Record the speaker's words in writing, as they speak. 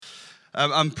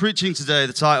I'm preaching today.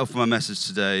 The title for my message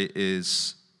today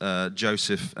is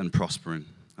Joseph and Prospering.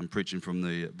 I'm preaching from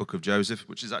the book of Joseph,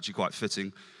 which is actually quite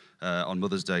fitting on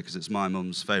Mother's Day because it's my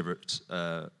mum's favourite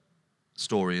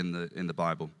story in the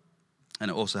Bible, and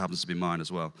it also happens to be mine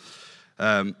as well.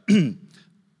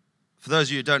 For those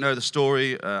of you who don't know the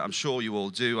story, I'm sure you all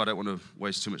do. I don't want to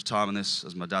waste too much time on this.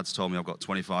 As my dad's told me, I've got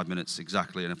 25 minutes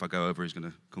exactly, and if I go over, he's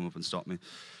going to come up and stop me.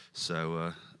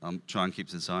 So I'm trying to keep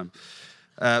to the time.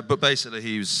 But basically,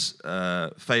 he was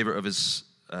favourite of his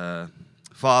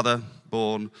father,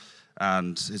 born,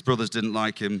 and his brothers didn't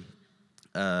like him.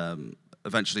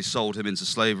 Eventually sold him into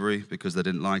slavery because they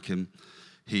didn't like him.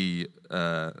 He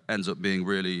ends up being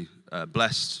really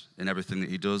blessed in everything that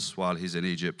he does while he's in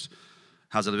Egypt.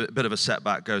 Has a bit of a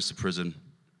setback, goes to prison,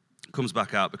 comes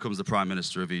back out, becomes the prime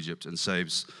minister of Egypt, and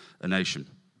saves a nation,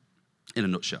 in a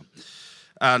nutshell.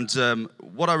 And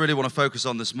what I really want to focus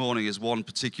on this morning is one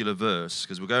particular verse,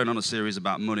 because we're going on a series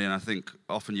about money, and I think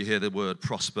often you hear the word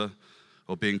prosper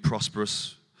or being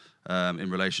prosperous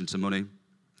in relation to money.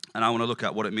 And I want to look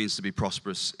at what it means to be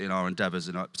prosperous in our endeavors,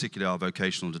 particularly our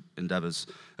vocational endeavors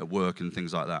at work and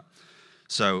things like that.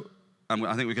 So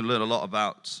I think we can learn a lot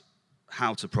about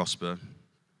how to prosper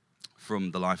from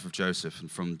the life of Joseph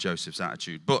and from Joseph's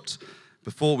attitude. But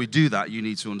before we do that, you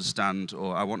need to understand,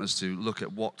 or I want us to look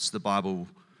at what the Bible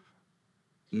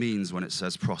means when it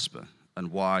says prosper,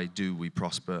 and why do we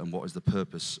prosper, and what is the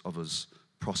purpose of us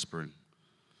prospering.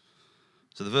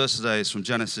 So the verse today is from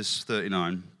Genesis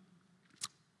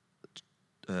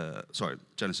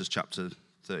chapter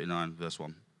 39, verse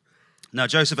 1. Now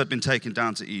Joseph had been taken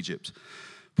down to Egypt.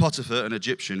 Potiphar, an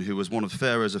Egyptian who was one of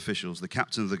Pharaoh's officials, the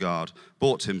captain of the guard,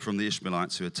 bought him from the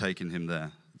Ishmaelites who had taken him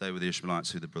there. They were the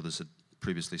Ishmaelites who the brothers had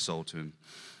previously sold to him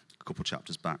a couple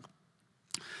chapters back.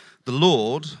 The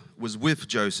Lord was with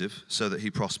Joseph so that he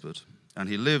prospered, and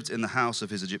he lived in the house of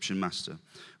his Egyptian master.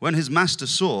 When his master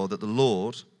saw that the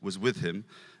Lord was with him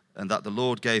and that the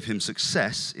Lord gave him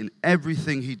success in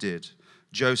everything he did,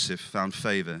 Joseph found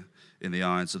favor in the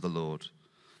eyes of the Lord.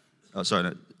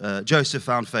 Joseph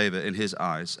found favor in his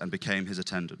eyes and became his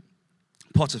attendant.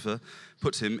 Potiphar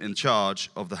put him in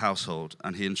charge of the household,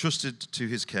 and he entrusted to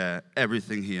his care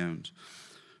everything he owned.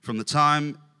 From the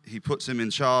time he put him in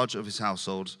charge of his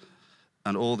household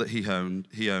and all that he owned,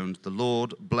 the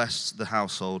Lord blessed the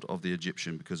household of the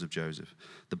Egyptian because of Joseph.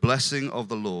 The blessing of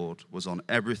the Lord was on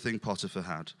everything Potiphar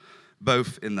had,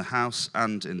 both in the house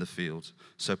and in the field.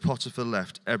 So Potiphar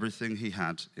left everything he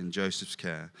had in Joseph's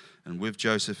care, and with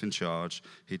Joseph in charge,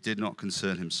 he did not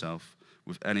concern himself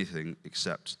with anything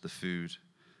except the food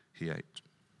he ate.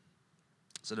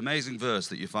 It's an amazing verse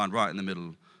that you find right in the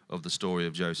middle of the story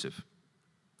of Joseph.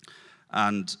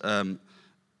 And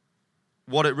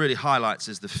what it really highlights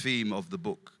is the theme of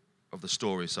the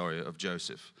story of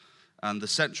Joseph. And the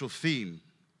central theme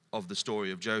of the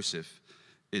story of Joseph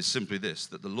is simply this,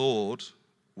 that the Lord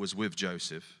was with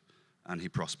Joseph and he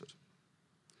prospered.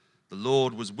 The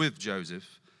Lord was with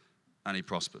Joseph and he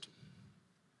prospered.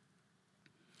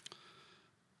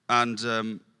 And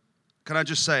can I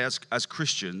just say, as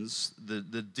Christians,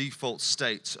 the default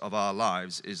state of our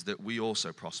lives is that we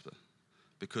also prosper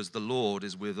because the Lord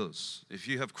is with us. If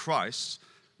you have Christ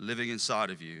living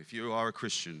inside of you, if you are a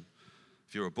Christian,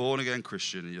 if you're a born-again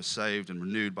Christian and you're saved and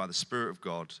renewed by the Spirit of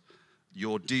God,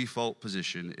 your default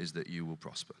position is that you will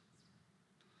prosper.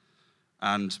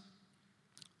 And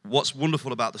what's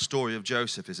wonderful about the story of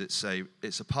Joseph is it's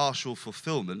a partial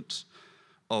fulfillment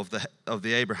of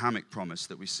the Abrahamic promise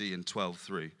that we see in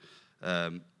 12:3.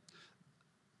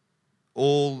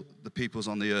 All the peoples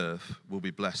on the earth will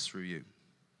be blessed through you.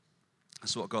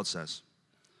 That's what God says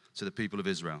to the people of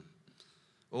Israel.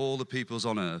 All the peoples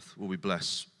on earth will be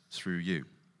blessed through you.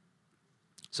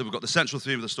 So we've got the central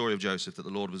theme of the story of Joseph, that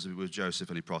the Lord was with Joseph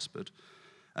and he prospered.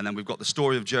 And then we've got the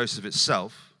story of Joseph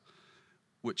itself,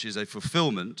 which is a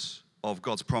fulfillment of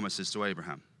God's promises to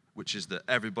Abraham, which is that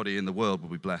everybody in the world will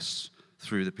be blessed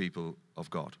through the people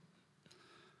of God.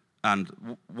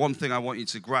 And one thing I want you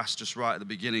to grasp just right at the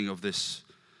beginning of this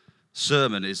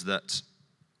sermon is that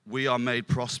we are made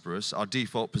prosperous. Our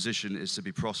default position is to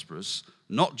be prosperous,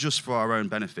 not just for our own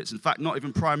benefits. In fact, not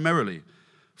even primarily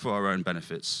for our own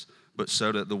benefits, but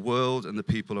so that the world and the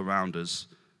people around us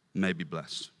may be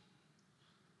blessed.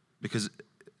 Because,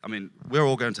 we're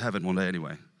all going to heaven one day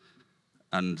anyway.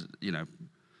 And,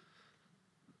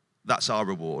 that's our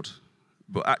reward.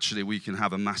 But actually, we can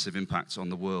have a massive impact on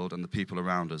the world and the people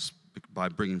around us by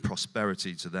bringing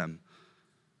prosperity to them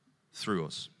through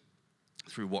us,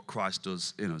 through what Christ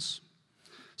does in us.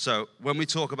 So when we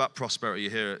talk about prosperity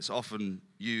here, it's often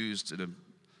used in an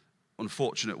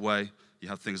unfortunate way you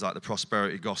have things like the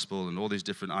prosperity gospel and all these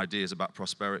different ideas about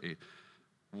prosperity.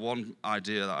 One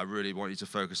idea that I really want you to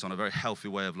focus on, a very healthy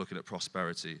way of looking at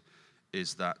prosperity,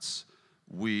 is that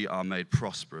we are made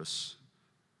prosperous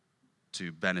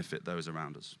to benefit those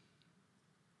around us,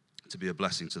 to be a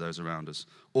blessing to those around us.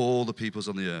 All the peoples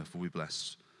on the earth will be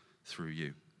blessed through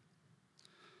you.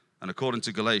 And according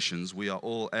to Galatians, we are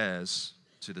all heirs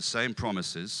to the same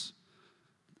promises.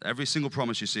 Every single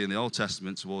promise you see in the Old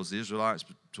Testament towards the Israelites,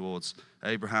 towards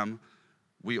Abraham,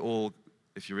 we all,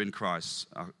 if you're in Christ,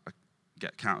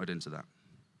 get counted into that.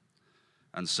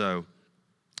 And so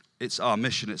it's our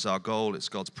mission, it's our goal, it's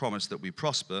God's promise that we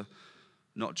prosper,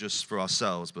 not just for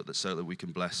ourselves, but so that we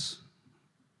can bless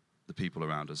the people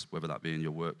around us, whether that be in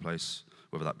your workplace,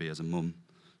 whether that be as a mum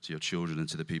to your children and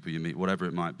to the people you meet, whatever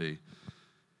it might be.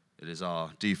 It is our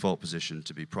default position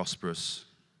to be prosperous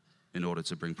in order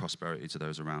to bring prosperity to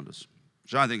those around us,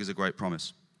 which I think is a great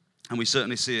promise. And we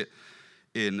certainly see it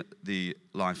in the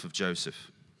life of Joseph.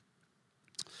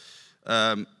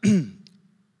 So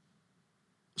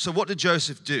what did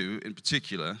Joseph do in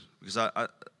particular? Because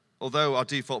although our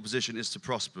default position is to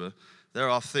prosper, there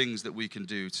are things that we can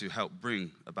do to help bring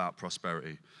about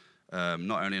prosperity,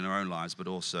 not only in our own lives, but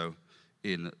also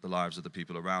in the lives of the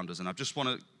people around us. And I just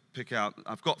want to pick out,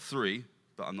 I've got 3,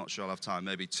 but I'm not sure I'll have time,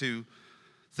 maybe 2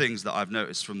 things that I've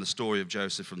noticed from the story of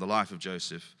Joseph, from the life of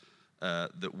Joseph,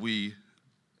 that we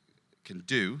can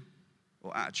do,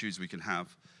 or attitudes we can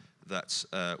have, that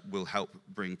will help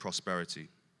bring prosperity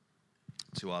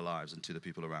to our lives and to the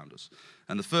people around us.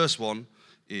 And the first one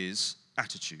is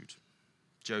attitude,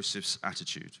 Joseph's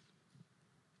attitude.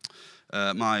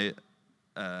 My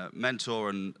mentor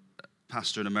and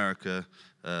pastor in America,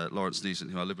 Lawrence Neeson,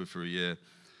 who I lived with for a year,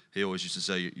 he always used to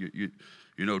say, you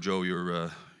know, Joe,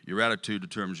 your attitude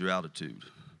determines your altitude.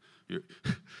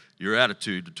 Your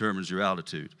attitude determines your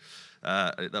altitude.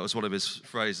 That was one of his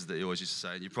phrases that he always used to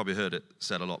say, and you've probably heard it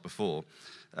said a lot before.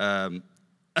 And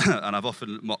I've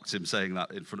often mocked him saying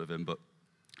that in front of him, but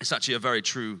it's actually a very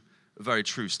true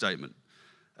statement.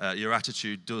 Your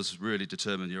attitude does really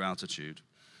determine your altitude.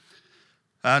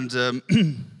 And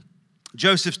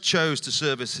Joseph chose to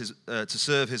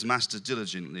serve his master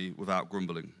diligently without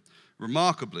grumbling.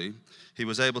 Remarkably, he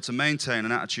was able to maintain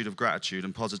an attitude of gratitude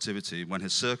and positivity when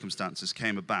his circumstances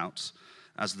came about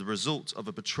as the result of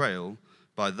a betrayal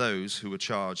by those who were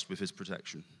charged with his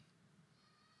protection.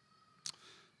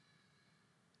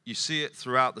 You see it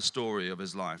throughout the story of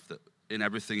his life that in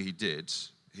everything he did,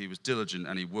 he was diligent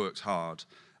and he worked hard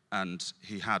and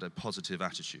he had a positive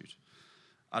attitude.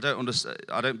 I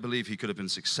don't believe he could have been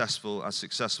as successful as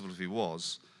he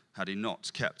was had he not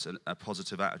kept a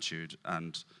positive attitude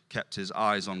and kept his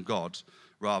eyes on God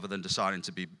rather than deciding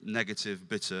to be negative,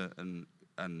 bitter,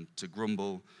 and to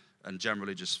grumble and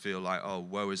generally just feel like, oh,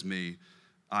 woe is me,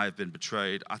 I have been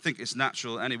betrayed. I think it's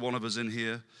natural, any one of us in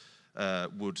here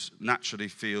would naturally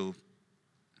feel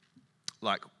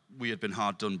like we had been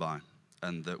hard done by,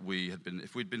 and that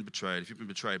if you've been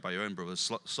betrayed by your own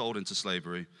brothers, sold into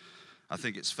slavery, I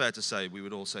think it's fair to say, we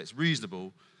would all say it's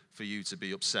reasonable for you to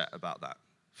be upset about that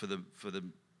for the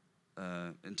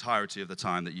entirety of the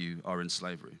time that you are in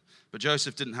slavery. But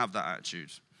Joseph didn't have that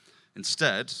attitude.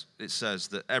 Instead, it says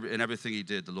that in everything he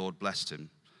did, the Lord blessed him,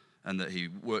 and that he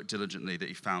worked diligently, that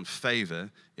he found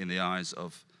favor in the eyes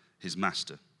of his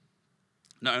master.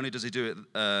 Not only does he do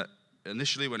it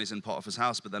initially when he's in Potiphar's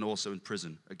house, but then also in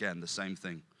prison. Again, the same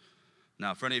thing.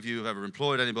 Now, for any of you who have ever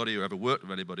employed anybody or ever worked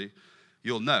with anybody,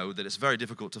 you'll know that it's very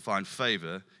difficult to find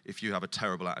favor if you have a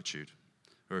terrible attitude,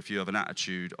 or if you have an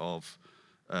attitude of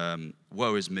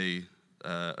woe is me,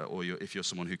 or if you're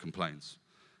someone who complains.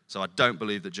 So I don't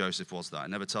believe that Joseph was that. It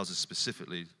never tells us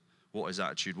specifically what his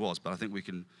attitude was, but I think we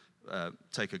can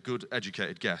take a good,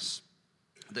 educated guess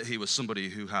that he was somebody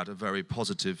who had a very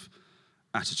positive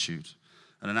attitude,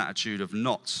 and an attitude of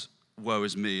not woe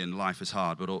is me and life is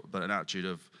hard, but an attitude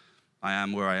of I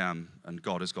am where I am, and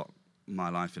God has got my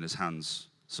life in his hands,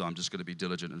 so I'm just going to be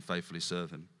diligent and faithfully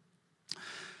serve him.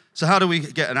 So how do we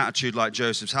get an attitude like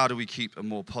Joseph's? How do we keep a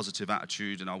more positive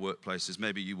attitude in our workplaces?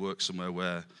 Maybe you work somewhere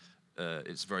where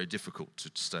it's very difficult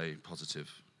to stay positive,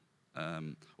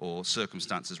 or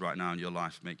circumstances right now in your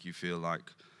life make you feel like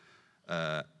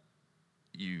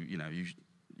you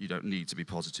don't need to be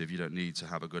positive. You don't need to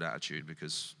have a good attitude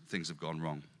because things have gone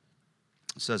wrong.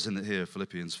 It says in here,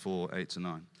 Philippians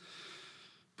 4:8-9.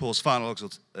 Paul's final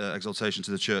exhortation to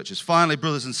the church is, finally,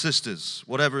 brothers and sisters,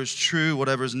 whatever is true,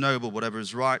 whatever is noble, whatever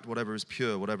is right, whatever is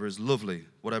pure, whatever is lovely,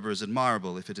 whatever is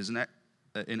admirable, if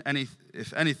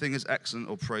anything is excellent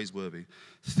or praiseworthy,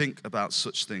 think about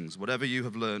such things. Whatever you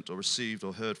have learnt or received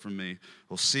or heard from me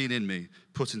or seen in me,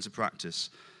 put into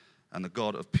practice, and the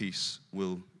God of peace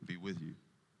will be with you.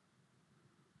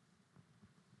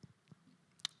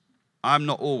 I'm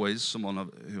not always someone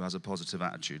who has a positive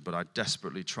attitude, but I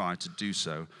desperately try to do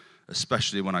so,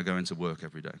 especially when I go into work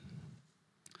every day.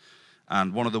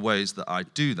 And one of the ways that I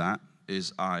do that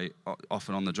is I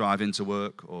often on the drive into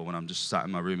work or when I'm just sat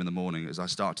in my room in the morning is I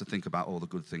start to think about all the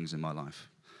good things in my life.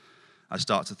 I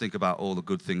start to think about all the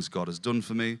good things God has done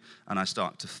for me, and I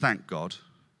start to thank God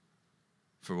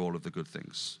for all of the good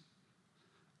things.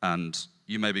 And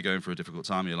you may be going through a difficult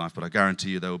time in your life, but I guarantee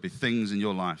you there will be things in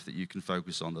your life that you can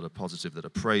focus on that are positive, that are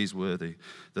praiseworthy,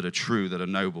 that are true, that are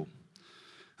noble.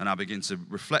 And I begin to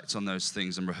reflect on those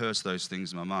things and rehearse those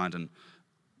things in my mind, and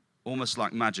almost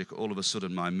like magic, all of a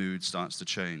sudden my mood starts to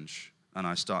change, and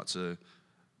I start to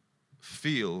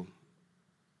feel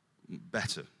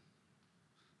better.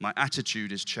 My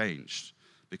attitude is changed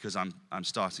because I'm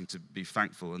starting to be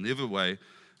thankful. And the other way,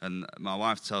 and my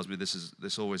wife tells me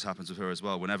this always happens with her as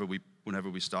well, whenever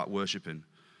we start worshiping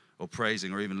or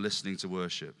praising or even listening to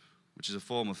worship, which is a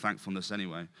form of thankfulness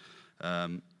anyway.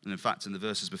 And in fact, in the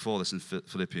verses before this in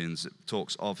Philippians, it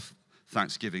talks of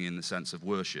thanksgiving in the sense of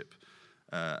worship.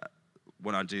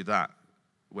 When I do that,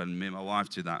 when me and my wife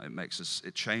do that,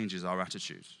 it changes our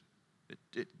attitude.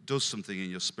 It does something in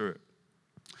your spirit.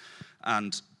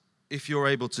 And if you're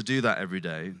able to do that every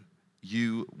day,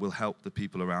 you will help the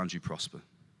people around you prosper.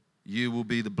 You will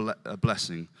be a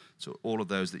blessing to all of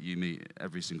those that you meet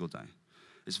every single day.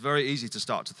 It's very easy to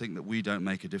start to think that we don't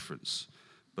make a difference,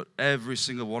 but every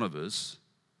single one of us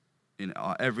in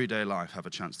our everyday life have a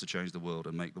chance to change the world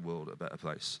and make the world a better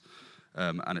place.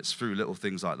 And it's through little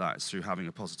things like that. It's through having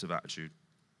a positive attitude.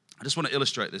 I just want to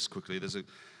illustrate this quickly. There's a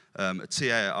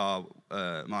TA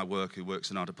at my work who works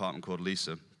in our department called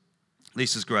Lisa.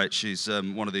 Lisa's great. She's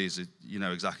one of these, you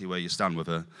know exactly where you stand with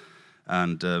her.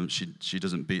 And she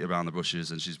doesn't beat around the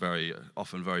bushes, and she's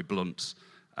often very blunt,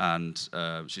 and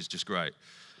she's just great.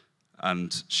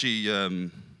 And she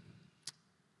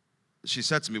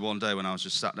said to me one day when I was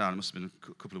just sat down, it must have been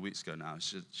a couple of weeks ago now,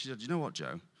 she said, "You know what,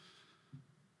 Joe?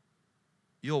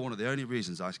 You're one of the only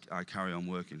reasons I carry on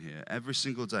working here. Every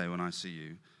single day when I see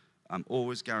you, I'm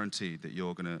always guaranteed that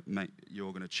you're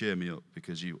gonna cheer me up,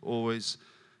 because you always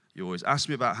ask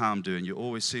me about how I'm doing. You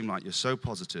always seem like you're so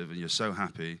positive and you're so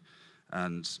happy,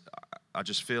 and I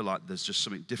just feel like there's just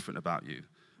something different about you.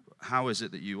 How is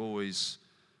it that you always,"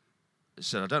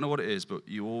 said, "I don't know what it is, but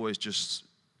you always just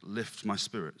lift my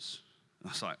spirits." And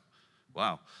I was like,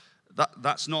 wow,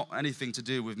 that's not anything to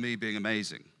do with me being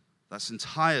amazing. That's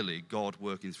entirely God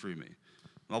working through me.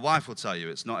 My wife will tell you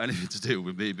it's not anything to do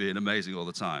with me being amazing all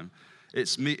the time.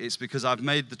 It's because I've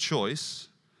made the choice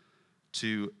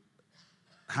to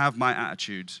have my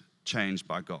attitude changed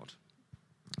by God,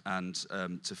 and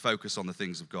to focus on the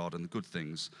things of God and the good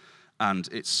things. And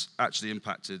it's actually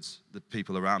impacted the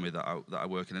people around me that I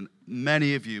work in. And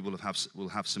many of you will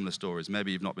have similar stories.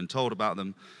 Maybe you've not been told about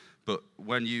them, but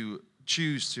when you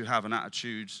choose to have an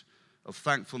attitude of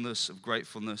thankfulness, of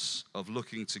gratefulness, of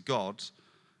looking to God,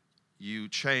 you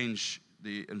change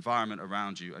the environment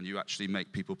around you, and you actually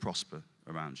make people prosper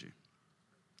around you.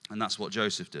 And that's what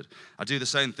Joseph did. I do the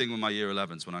same thing with my year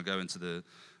 11s when I go into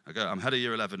I'm head of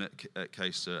year 11 at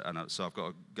Caister, and so I've got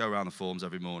to go around the forms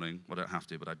every morning. Well, I don't have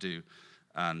to, but I do,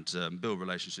 and build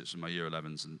relationships with my year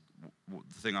 11s. And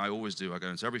the thing I always do, I go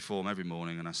into every form every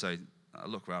morning, and I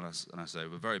look around and I say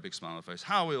with a very big smile on my face,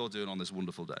 "How are we all doing on this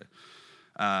wonderful day?"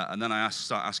 And then I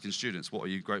start asking students, "What are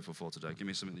you grateful for today? Give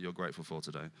me something that you're grateful for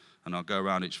today." And I'll go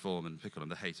around each form and pick on them.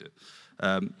 They hate it.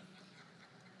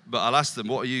 But I'll ask them,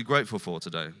 "What are you grateful for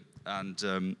today?" And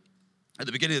at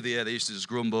the beginning of the year, they used to just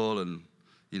grumble and,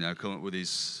 come up with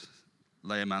these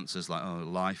lame answers like, "Oh,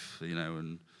 life,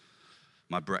 and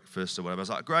my breakfast," or whatever. I was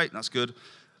like, "Great, that's good."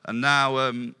 And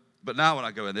now, but now when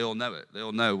I go in, they all know it. They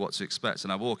all know what to expect.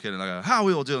 And I walk in and I go, "How are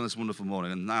we all doing this wonderful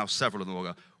morning?" And now several of them will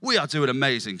go, "We are doing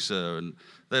amazing, sir." And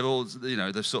they've all,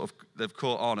 they've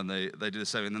caught on, and they do the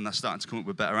same. And then they're starting to come up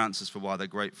with better answers for why they're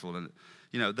grateful. And,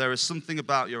 there is something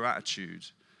about your attitude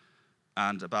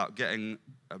and about getting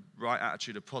a right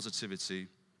attitude of positivity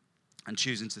and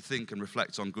choosing to think and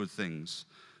reflect on good things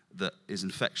that is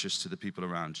infectious to the people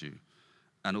around you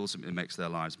and ultimately makes their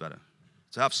lives better.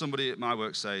 To have somebody at my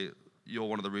work say, "You're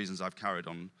one of the reasons I've carried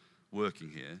on working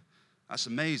here," that's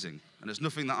amazing. And it's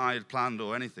nothing that I had planned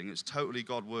or anything. It's totally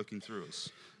God working through us.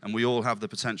 And we all have the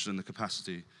potential and the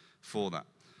capacity for that.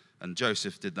 And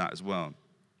Joseph did that as well.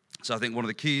 So I think one of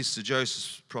the keys to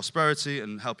Joseph's prosperity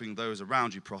and helping those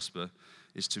around you prosper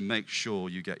is to make sure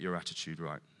you get your attitude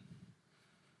right.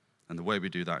 And the way we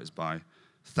do that is by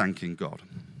thanking God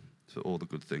for all the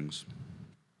good things.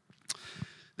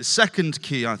 The second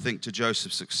key, I think, to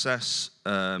Joseph's success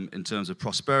in terms of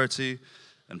prosperity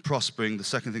and prospering, the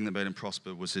second thing that made him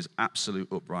prosper was his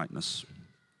absolute uprightness.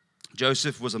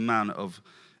 Joseph was a man of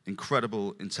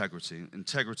incredible integrity.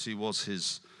 Integrity was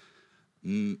his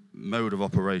mode of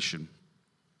operation.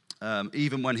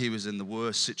 Even when he was in the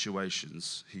worst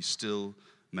situations, he still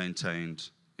maintained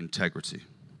integrity.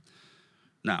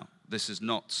 Now, this is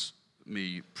not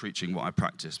me preaching what I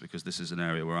practice, because this is an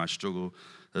area where I struggle.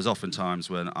 There's often times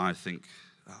when I think,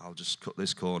 I'll just cut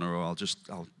this corner, or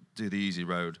I'll do the easy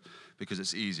road because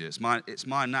it's easier. It's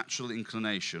my natural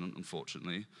inclination,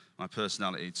 unfortunately, my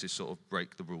personality, to sort of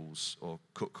break the rules or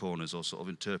cut corners or sort of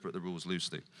interpret the rules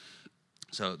loosely.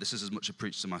 So this is as much a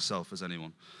preach to myself as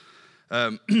anyone.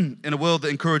 In a world that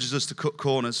encourages us to cut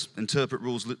corners, interpret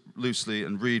rules loosely,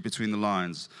 and read between the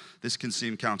lines, this can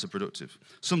seem counterproductive.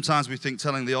 Sometimes we think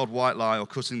telling the odd white lie or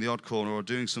cutting the odd corner or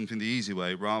doing something the easy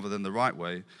way rather than the right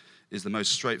way is the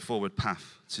most straightforward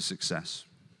path to success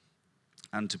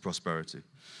and to prosperity.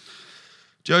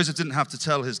 Joseph didn't have to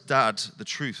tell his dad the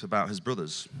truth about his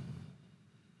brothers.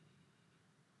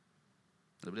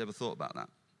 Nobody ever thought about that?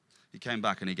 He came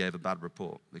back and he gave a bad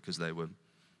report because they were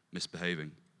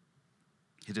misbehaving.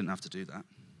 He didn't have to do that.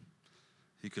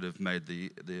 He could have made the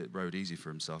road easy for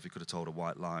himself. He could have told a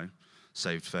white lie,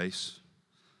 saved face,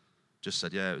 just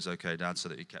said, yeah, it was okay, Dad, so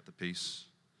that he kept the peace.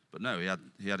 But no, he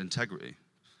had integrity,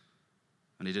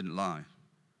 and he didn't lie.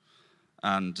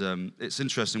 And it's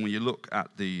interesting when you look at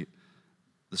the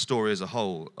story as a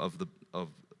whole of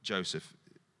Joseph.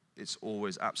 It's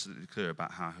always absolutely clear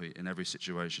about how in every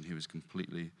situation he was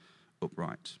completely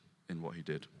upright in what he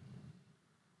did.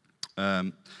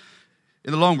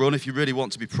 In the long run, if you really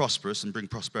want to be prosperous and bring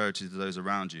prosperity to those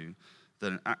around you,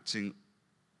 then acting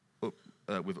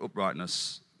with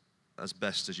uprightness as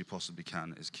best as you possibly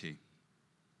can is key.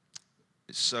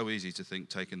 It's so easy to think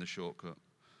taking the shortcut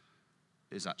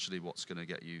is actually what's going to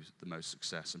get you the most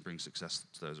success and bring success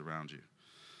to those around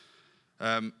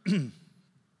you.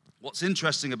 What's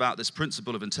interesting about this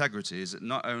principle of integrity is that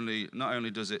not only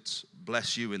does it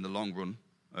bless you in the long run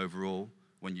overall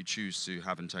when you choose to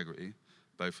have integrity,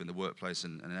 both in the workplace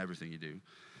and in everything you do,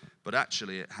 but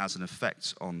actually it has an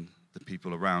effect on the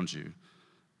people around you,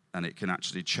 and it can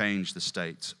actually change the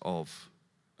state of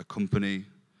a company,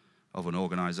 of an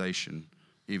organization,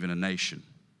 even a nation,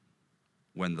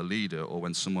 when the leader or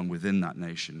when someone within that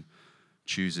nation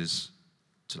chooses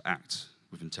to act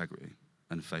with integrity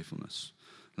and faithfulness.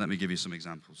 Let me give you some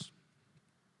examples.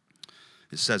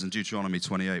 It says in Deuteronomy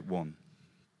 28:1,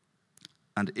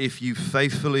 "And if you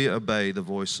faithfully obey the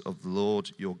voice of the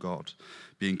Lord your God,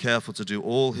 being careful to do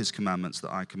all his commandments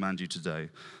that I command you today,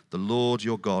 the Lord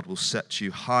your God will set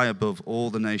you high above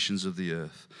all the nations of the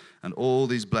earth, and all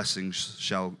these blessings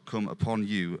shall come upon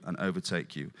you and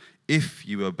overtake you. If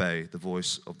you obey the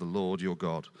voice of the Lord your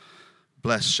God,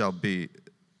 blessed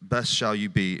shall you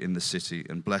be in the city,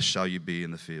 and blessed shall you be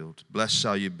in the field. Blessed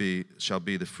shall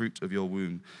be the fruit of your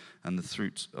womb, and the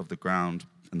fruit of the ground,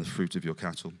 and the fruit of your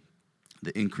cattle,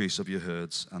 the increase of your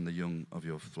herds, and the young of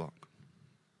your flock."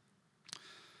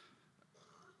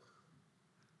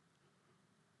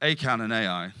 Achan and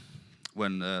Ai,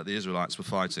 when the Israelites were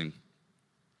fighting,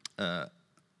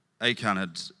 Achan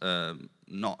had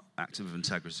not acted with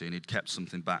integrity, and he'd kept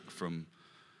something back from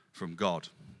God,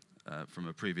 from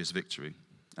a previous victory.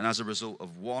 And as a result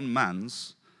of one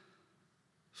man's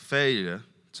failure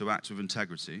to act with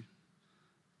integrity,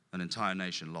 an entire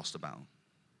nation lost a battle.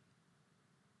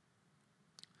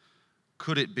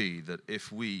 Could it be that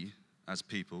if we, as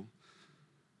people,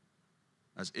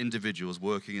 as individuals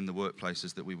working in the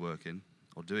workplaces that we work in,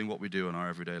 or doing what we do in our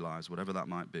everyday lives, whatever that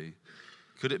might be,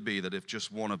 could it be that if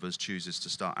just one of us chooses to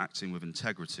start acting with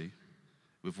integrity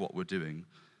with what we're doing,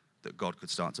 that God could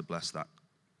start to bless that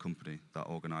company, that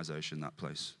organization, that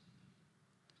place?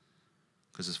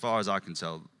 Because as far as I can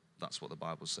tell, that's what the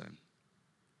Bible's saying.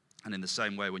 And in the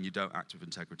same way, when you don't act with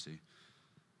integrity,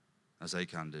 as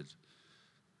Achan did,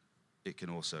 it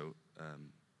can also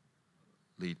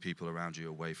lead people around you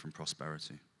away from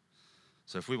prosperity.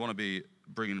 So if we want to be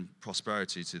bringing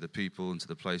prosperity to the people and to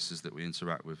the places that we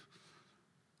interact with,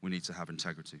 we need to have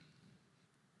integrity.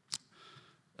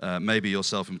 Maybe you're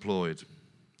self-employed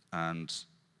and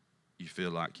you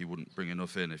feel like you wouldn't bring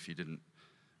enough in if you didn't,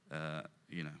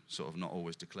 sort of not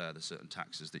always declare the certain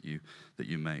taxes that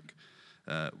you make.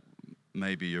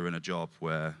 Maybe you're in a job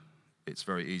where it's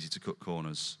very easy to cut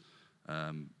corners,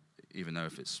 even though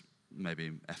if it's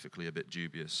maybe ethically a bit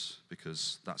dubious,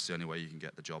 because that's the only way you can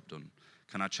get the job done.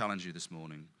 Can I challenge you this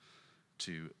morning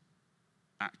to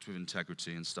act with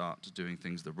integrity and start doing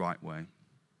things the right way,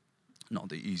 not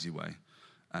the easy way,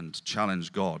 and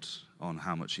challenge God on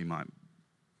how much he might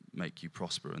make you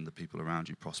prosper and the people around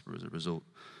you prosper as a result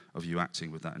of you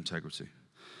acting with that integrity.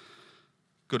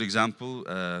 Good example,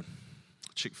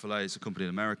 Chick-fil-A is a company in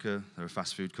America. They're a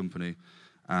fast food company.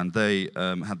 And they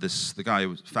had this, the guy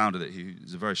who founded it,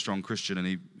 he's a very strong Christian,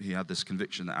 and he had this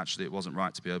conviction that actually it wasn't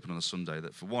right to be open on a Sunday,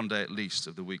 that for one day at least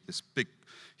of the week, this big,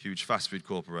 huge fast food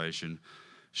corporation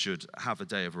should have a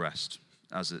day of rest,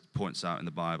 as it points out in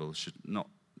the Bible, should not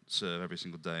serve every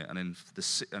single day.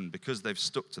 And because they've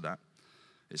stuck to that,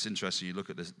 it's interesting, you look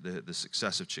at the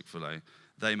success of Chick-fil-A,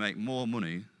 they make more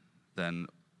money than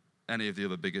any of the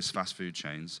other biggest fast food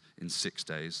chains in 6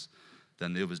 days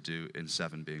than the others do in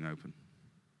 7 being open.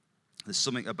 There's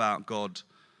something about God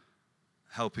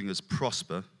helping us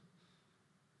prosper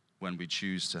when we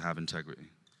choose to have integrity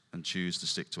and choose to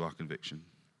stick to our conviction.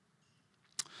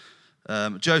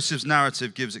 Joseph's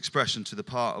narrative gives expression to the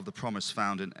part of the promise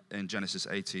found in Genesis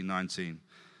 18:19.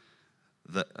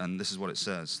 And this is what it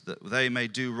says, that they may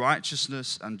do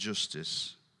righteousness and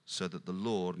justice so that the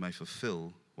Lord may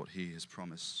fulfill what he has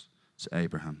promised to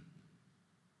Abraham.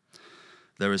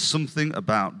 There is something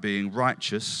about being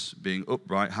righteous, being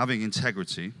upright, having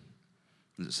integrity.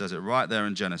 And it says it right there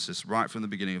in Genesis, right from the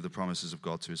beginning of the promises of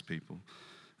God to his people.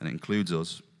 And it includes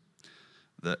us.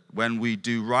 That when we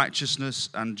do righteousness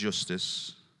and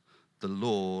justice, the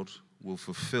Lord will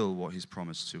fulfill what he's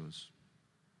promised to us.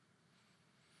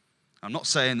 I'm not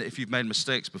saying that if you've made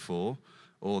mistakes before,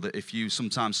 or that if you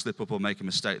sometimes slip up or make a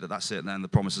mistake, that's it, and then the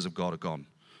promises of God are gone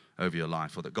over your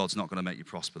life, or that God's not going to make you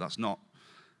prosper. That's not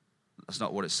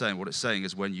what it's saying. What it's saying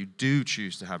is when you do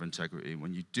choose to have integrity,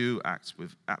 when you do act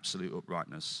with absolute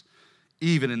uprightness,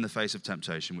 even in the face of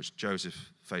temptation, which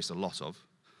Joseph faced a lot of,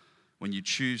 when you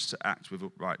choose to act with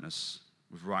uprightness,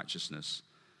 with righteousness,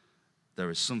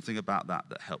 there is something about that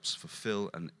that helps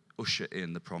fulfill and usher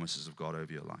in the promises of God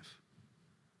over your life.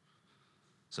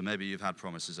 So maybe you've had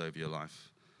promises over your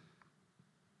life.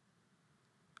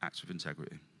 Act with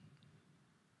integrity.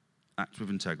 Act with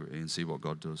integrity and see what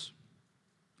God does.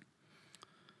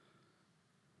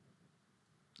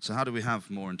 So how do we have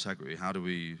more integrity? How do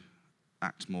we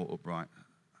act more upright?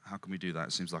 How can we do that?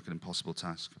 It seems like an impossible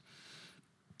task.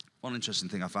 One interesting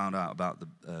thing I found out about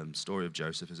the story of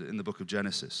Joseph is that in the book of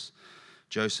Genesis,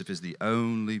 Joseph is the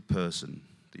only person,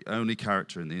 the only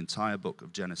character in the entire book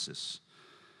of Genesis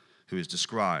who is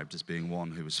described as being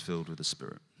one who was filled with the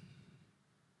Spirit.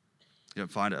 You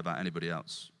don't find it about anybody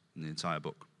else in the entire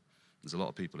book. There's a lot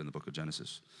of people in the book of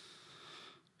Genesis.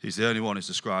 He's the only one who's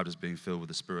described as being filled with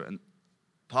the Spirit. And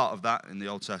part of that in the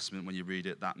Old Testament, when you read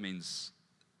it, that means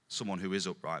someone who is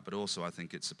upright, but also I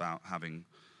think it's about having,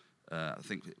 I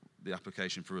think the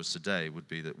application for us today would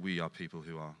be that we are people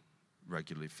who are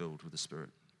regularly filled with the Spirit.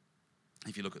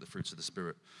 If you look at the fruits of the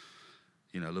Spirit,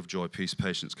 love, joy, peace,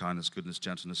 patience, kindness, goodness,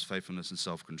 gentleness, faithfulness, and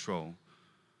self-control.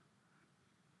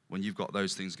 When you've got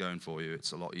those things going for you,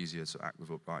 it's a lot easier to act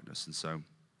with uprightness. And so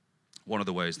one of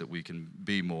the ways that we can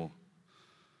be more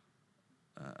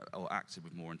or acted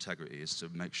with more integrity is to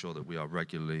make sure that we are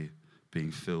regularly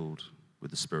being filled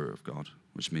with the Spirit of God,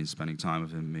 which means spending time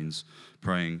with him, means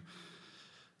praying,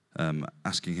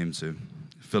 asking him to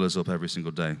fill us up every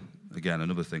single day. Again,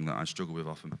 another thing that I struggle with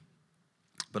often.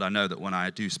 But I know that when I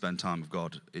do spend time with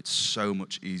God, it's so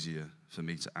much easier for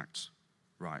me to act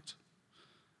right.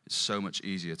 It's so much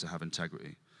easier to have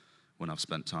integrity when I've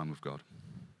spent time with God.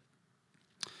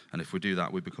 And if we do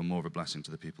that, we become more of a blessing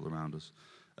to the people around us.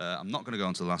 I'm not going to go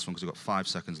on to the last one because we've got 5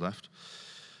 seconds left.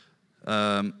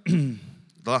 The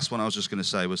last one I was just going to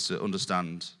say was to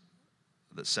understand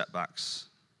that setbacks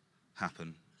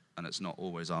happen and it's not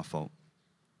always our fault.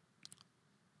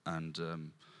 And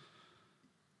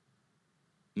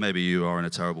maybe you are in a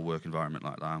terrible work environment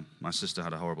like that. My sister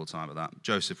had a horrible time at that.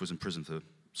 Joseph was in prison for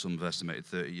some have estimated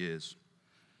 30 years.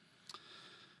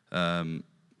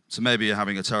 So maybe you're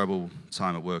having a terrible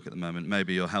time at work at the moment.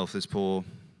 Maybe your health is poor.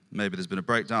 Maybe there's been a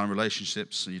breakdown in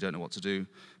relationships and you don't know what to do.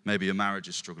 Maybe your marriage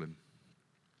is struggling.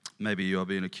 Maybe you are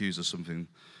being accused of something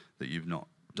that you've not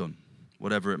done.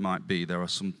 Whatever it might be, there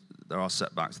are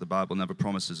setbacks. The Bible never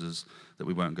promises us that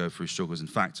we won't go through struggles. In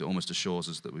fact, it almost assures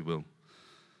us that we will.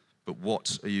 But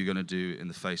what are you going to do in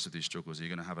the face of these struggles? Are you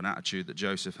going to have an attitude that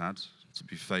Joseph had, to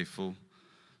be faithful,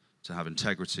 to have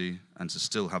integrity, and to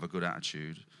still have a good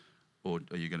attitude? Or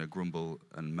are you going to grumble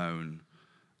and moan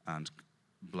and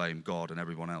blame God and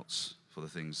everyone else for the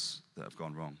things that have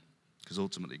gone wrong? Because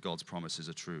ultimately, God's promises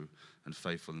are true and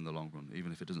faithful in the long run,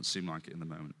 even if it doesn't seem like it in the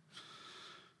moment.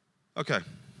 Okay.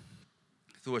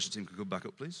 If the worship team could come back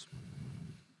up, please.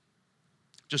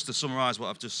 Just to summarize what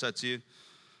I've just said to you,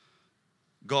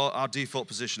 God, our default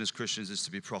position as Christians is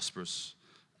to be prosperous.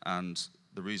 And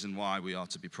the reason why we are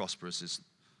to be prosperous is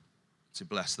to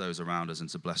bless those around us and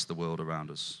to bless the world around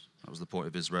us. That was the point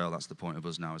of Israel. That's the point of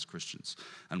us now as Christians.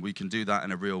 And we can do that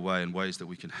in a real way, in ways that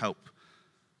we can help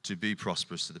to be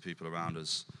prosperous to the people around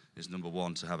us. Is number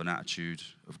one, to have an attitude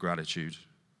of gratitude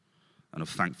and of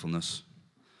thankfulness.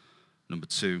 Number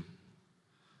two,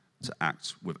 to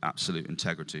act with absolute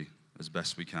integrity as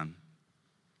best we can.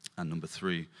 And number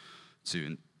three,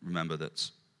 to remember that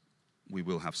we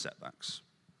will have setbacks,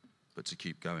 but to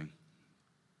keep going.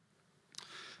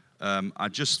 I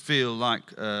just feel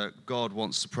like God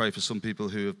wants to pray for some people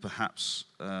who have perhaps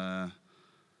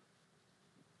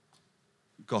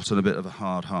gotten a bit of a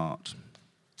hard heart,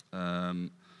 and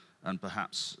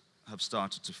perhaps have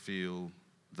started to feel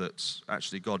that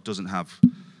actually God doesn't have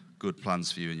good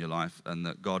plans for you in your life, and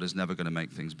that God is never going to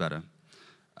make things better,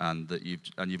 and that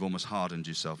you've almost hardened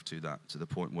yourself to that, to the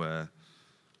point where,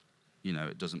 you know,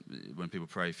 it doesn't. When people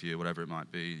pray for you, whatever it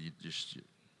might be,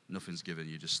 nothing's given.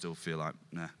 You just still feel like,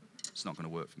 nah, it's not going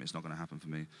to work for me. It's not going to happen for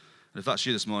me. And if that's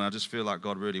you this morning, I just feel like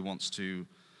God really wants to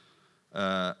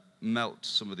melt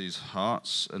some of these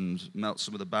hearts and melt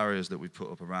some of the barriers that we've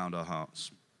put up around our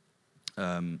hearts.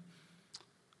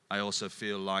 I also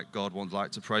feel like God would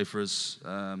like to pray for us,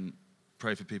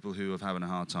 pray for people who are having a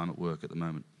hard time at work at the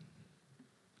moment.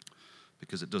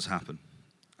 Because it does happen.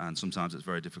 And sometimes it's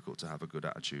very difficult to have a good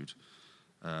attitude.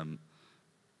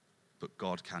 But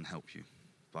God can help you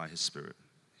by His Spirit.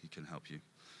 He can help you.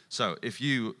 So if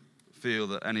you feel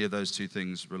that any of those two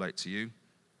things relate to you,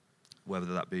 whether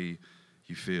that be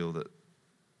you feel that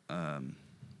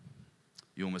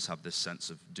you almost have this sense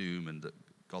of doom and that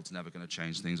God's never going to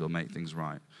change things or make things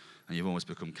right, and you've almost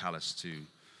become callous to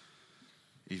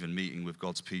even meeting with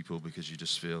God's people because you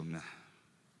just feel, nah,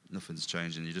 nothing's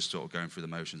changed, and you're just sort of going through the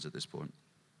motions at this point.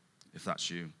 If that's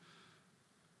you,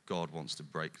 God wants to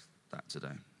break that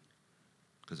today,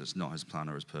 because it's not His plan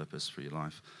or His purpose for your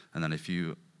life. And then if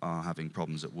you are having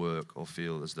problems at work or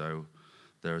feel as though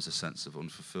there is a sense of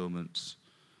unfulfillment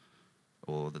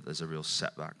or that there's a real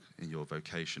setback in your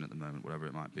vocation at the moment, whatever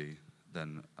it might be,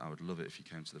 then I would love it if you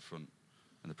came to the front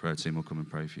and the prayer team will come and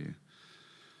pray for you.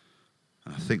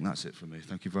 And I think that's it from me.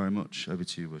 Thank you very much. Over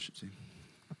to you, worship team.